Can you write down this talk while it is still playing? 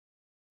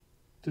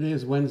Today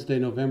is Wednesday,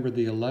 November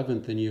the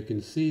 11th, and you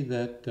can see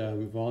that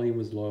volume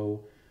was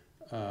low.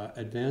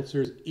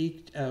 Advancers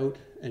eked out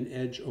an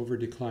edge over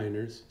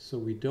decliners, so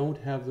we don't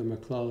have the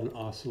McClellan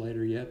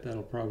oscillator yet.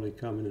 That'll probably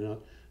come in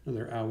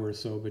another hour or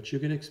so, but you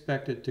can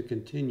expect it to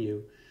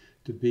continue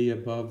to be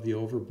above the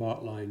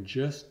overbought line,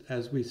 just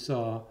as we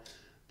saw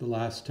the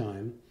last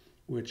time,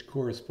 which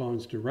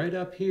corresponds to right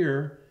up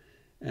here,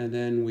 and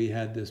then we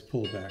had this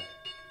pullback.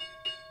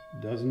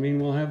 Doesn't mean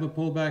we'll have a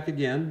pullback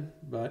again,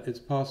 but it's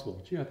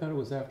possible. Gee, I thought it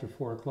was after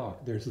 4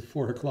 o'clock. There's the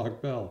 4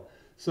 o'clock bell.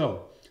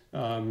 So,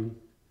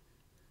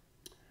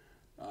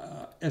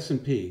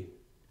 S&P.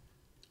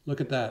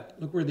 Look at that.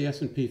 Look where the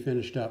S&P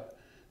finished up.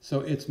 So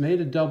it's made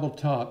a double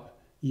top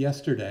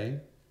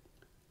yesterday,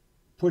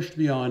 pushed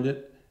beyond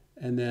it,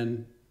 and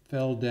then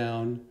fell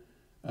down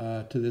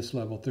to this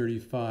level,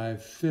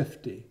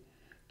 35.50.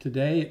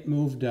 Today it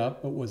moved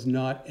up, but was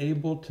not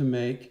able to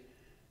make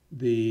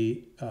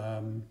the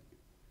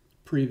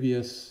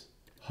previous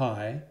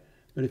high.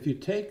 But if you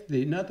take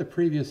the, not the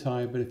previous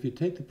high, but if you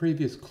take the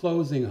previous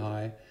closing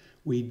high,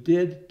 we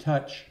did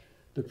touch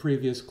the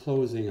previous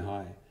closing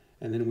high,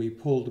 and then we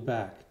pulled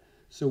back.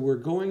 So we're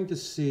going to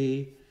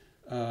see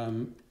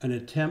an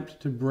attempt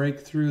to break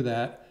through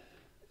that,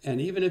 and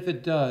even if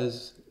it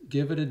does,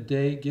 give it a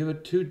day, give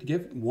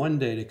it 1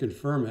 day to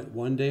confirm it,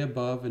 1 day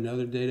above,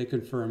 another day to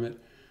confirm it,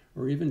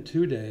 or even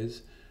 2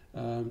 days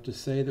to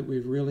say that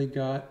we've really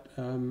got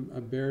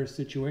a bearish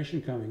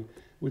situation coming.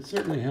 Would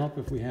certainly help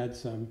if we had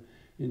some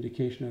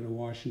indication out of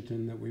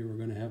Washington that we were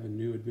going to have a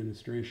new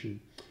administration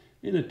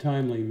in a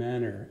timely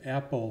manner.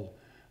 Apple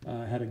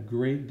had a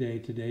great day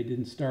today,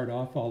 didn't start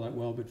off all that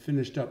well, but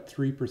finished up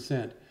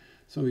 3%.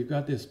 So we've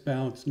got this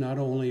bounce not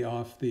only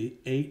off the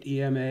 8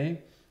 EMA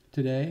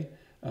today,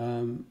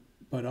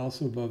 but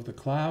also above the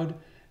cloud.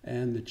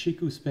 And the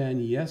Chiku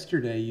span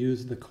yesterday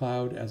used the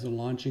cloud as a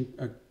launching,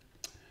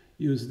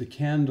 used the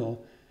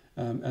candle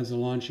as a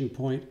launching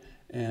point,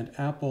 and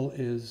Apple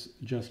is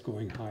just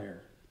going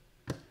higher.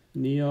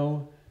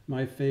 NIO,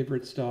 my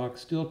favorite stock,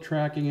 still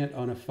tracking it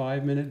on a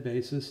 5-minute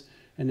basis,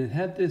 and it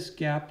had this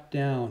gap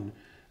down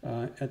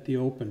at the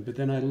open. But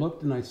then I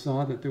looked and I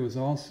saw that there was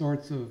all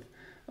sorts of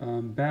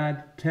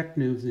bad tech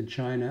news in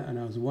China, and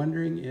I was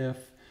wondering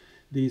if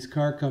these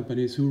car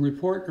companies, who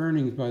report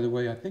earnings, by the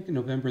way, I think in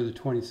November the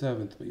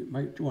 27th, you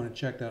might want to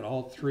check that,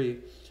 all three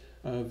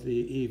of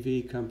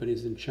the EV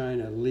companies in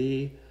China,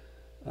 Li,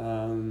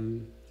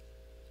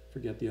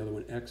 forget the other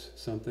one, X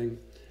something,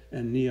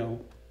 and NIO,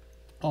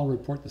 all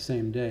report the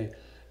same day.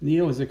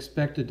 NIO is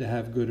expected to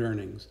have good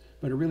earnings,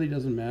 but it really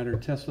doesn't matter.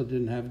 Tesla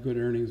didn't have good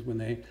earnings when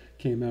they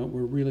came out.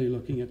 We're really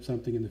looking at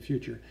something in the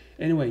future.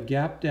 Anyway,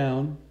 gap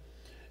down,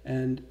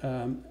 and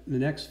the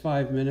next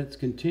 5 minutes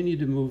continued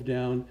to move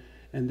down,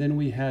 and then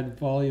we had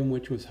volume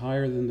which was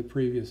higher than the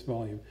previous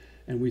volume,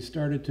 and we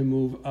started to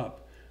move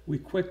up. We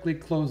quickly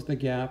closed the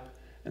gap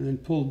and then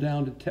pulled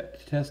down to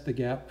test the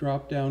gap,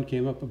 dropped down,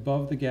 came up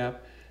above the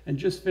gap, and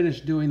just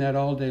finished doing that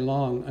all day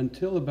long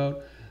until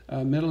about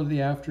middle of the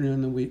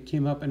afternoon. Then we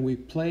came up and we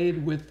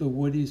played with the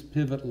Woody's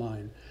pivot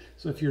line.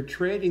 So if you're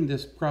trading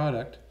this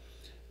product,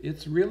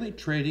 it's really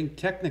trading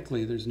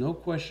technically, there's no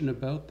question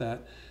about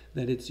that,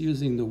 that it's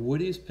using the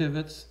Woody's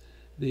pivots.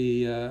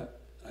 I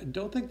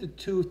don't think the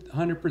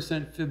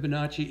 200%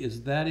 Fibonacci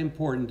is that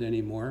important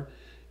anymore.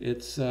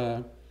 It's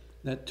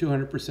that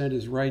 200%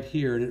 is right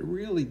here, and it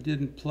really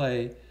didn't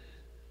play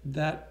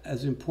that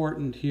as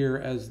important here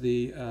as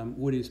the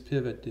Woody's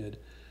pivot did.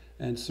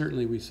 And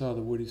certainly we saw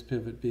the Woody's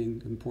pivot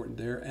being important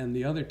there. And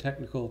the other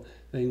technical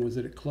thing was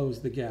that it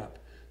closed the gap.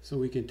 So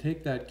we can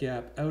take that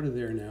gap out of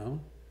there now.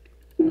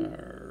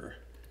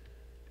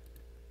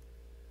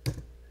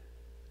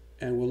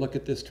 And we'll look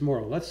at this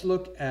tomorrow. Let's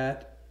look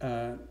at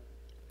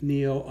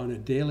NIO on a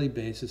daily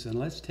basis, and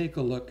let's take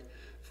a look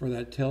for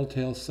that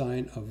telltale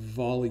sign of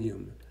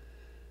volume.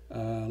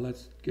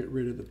 Let's get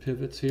rid of the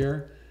pivots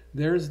here.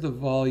 There's the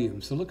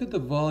volume. So look at the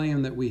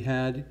volume that we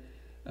had,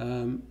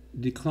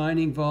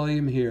 declining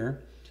volume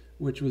here,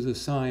 which was a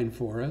sign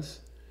for us,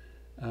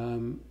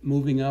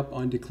 moving up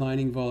on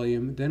declining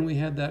volume. Then we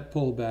had that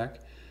pullback,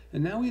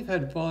 and now we've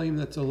had volume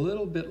that's a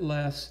little bit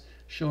less,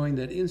 showing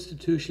that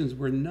institutions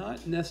were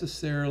not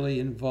necessarily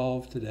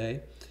involved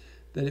today,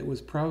 that it was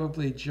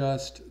probably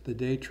just the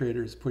day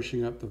traders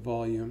pushing up the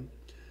volume.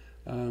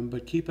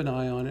 But keep an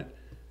eye on it.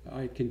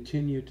 I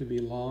continue to be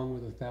long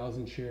with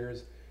 1,000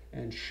 shares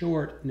and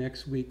short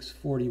next week's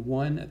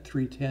 41 at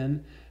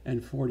 310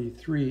 and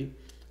 43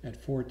 at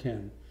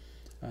 410.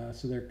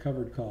 So they're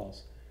covered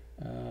calls.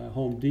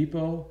 Home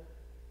Depot,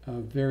 a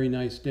very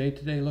nice day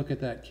today. Look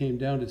at that, came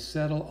down to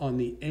settle on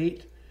the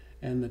 8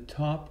 and the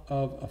top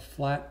of a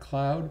flat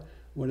cloud.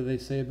 What do they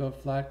say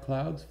about flat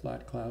clouds?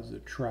 Flat clouds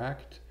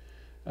attract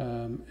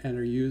and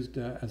are used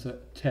as a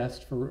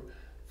test for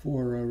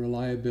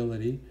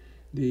reliability.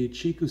 The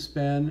Chiku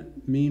span,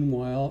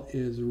 meanwhile,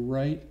 is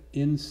right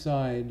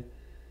inside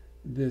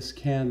this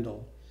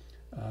candle.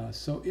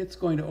 So it's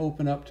going to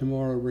open up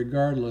tomorrow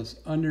regardless,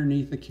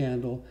 underneath the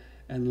candle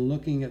and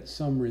looking at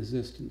some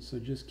resistance. So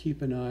just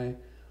keep an eye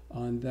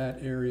on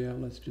that area.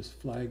 Let's just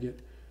flag it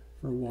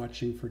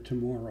watching for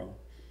tomorrow.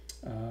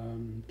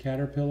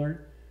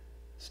 Caterpillar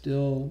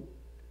still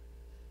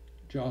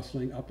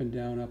jostling up and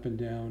down, up and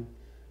down.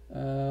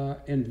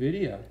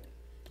 NVIDIA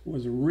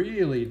was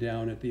really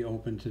down at the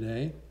open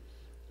today.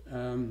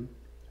 And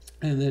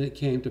then it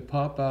came to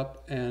pop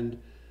up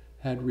and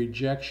had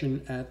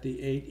rejection at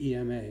the 8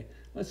 EMA.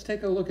 Let's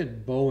take a look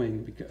at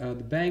Boeing.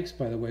 The banks,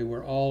 by the way,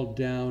 were all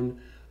down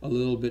a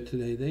little bit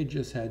today. They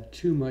just had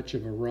too much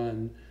of a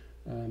run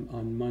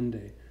on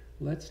Monday.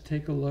 Let's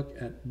take a look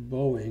at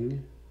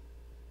Boeing.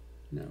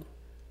 No,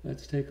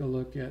 let's take a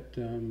look at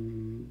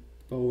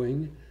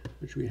Boeing,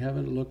 which we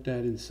haven't looked at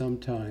in some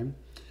time.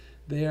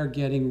 They are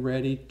getting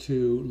ready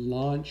to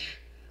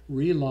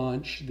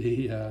relaunch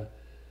the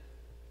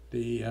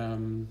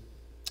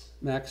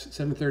Max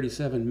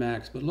 737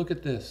 Max. But look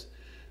at this.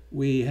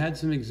 We had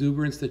some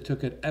exuberance that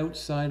took it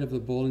outside of the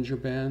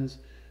Bollinger Bands.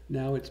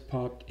 Now it's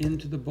popped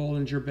into the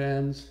Bollinger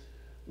Bands.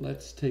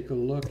 Let's take a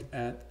look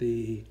at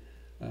the,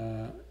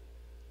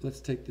 let's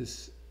take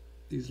these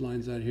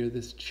lines out here.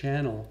 This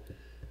channel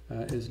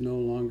is no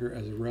longer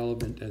as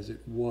relevant as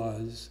it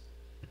was.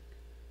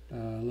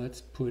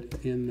 Let's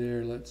put in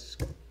there, let's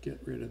get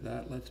rid of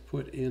that. Let's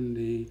put in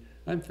the,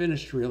 I'm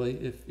finished really,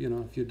 if you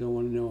don't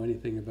want to know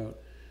anything about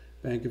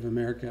Bank of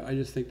America. I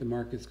just think the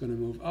market's going to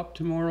move up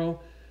tomorrow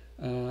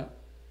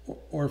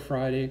or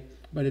Friday,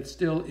 but it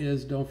still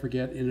is, don't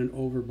forget, in an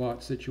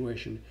overbought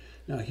situation.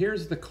 Now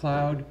here's the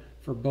cloud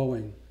for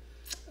Boeing.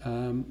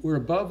 We're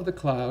above the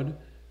cloud.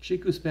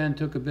 Chikou span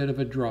took a bit of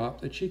a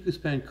drop. The Chikou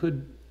span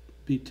could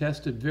be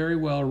tested very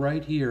well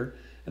right here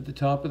at the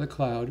top of the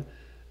cloud.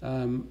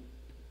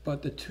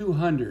 But the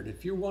 200,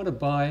 if you want to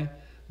buy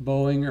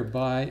Boeing or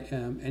buy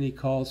any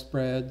call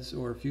spreads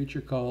or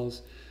future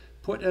calls,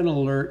 put an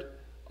alert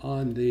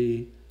on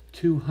the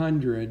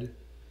 200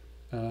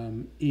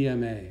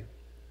 EMA,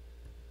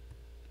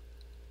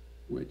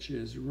 which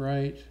is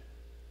right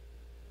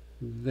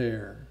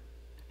there.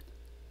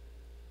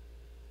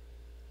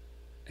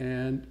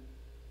 And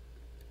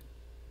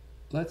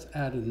let's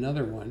add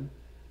another one,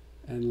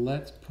 and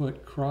let's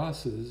put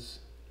crosses.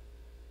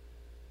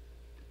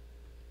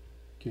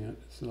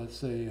 So let's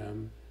say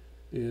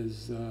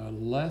is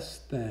less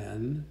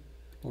than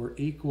or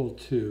equal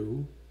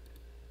to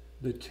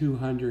the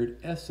 200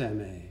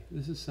 SMA.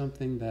 This is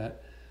something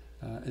that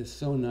is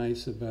so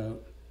nice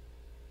about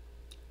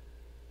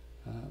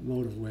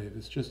Motive Wave.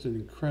 It's just an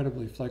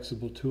incredibly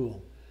flexible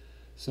tool.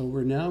 So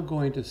we're now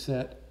going to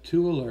set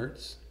 2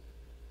 alerts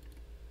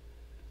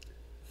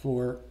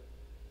for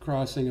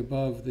crossing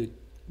above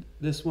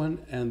this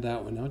one and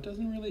that one. Now it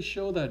doesn't really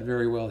show that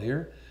very well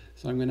here,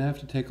 so I'm going to have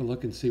to take a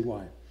look and see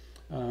why.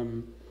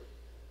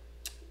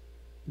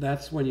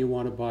 That's when you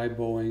want to buy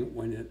Boeing,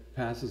 when it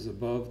passes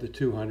above the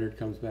 200,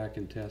 comes back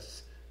and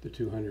tests the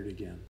 200 again.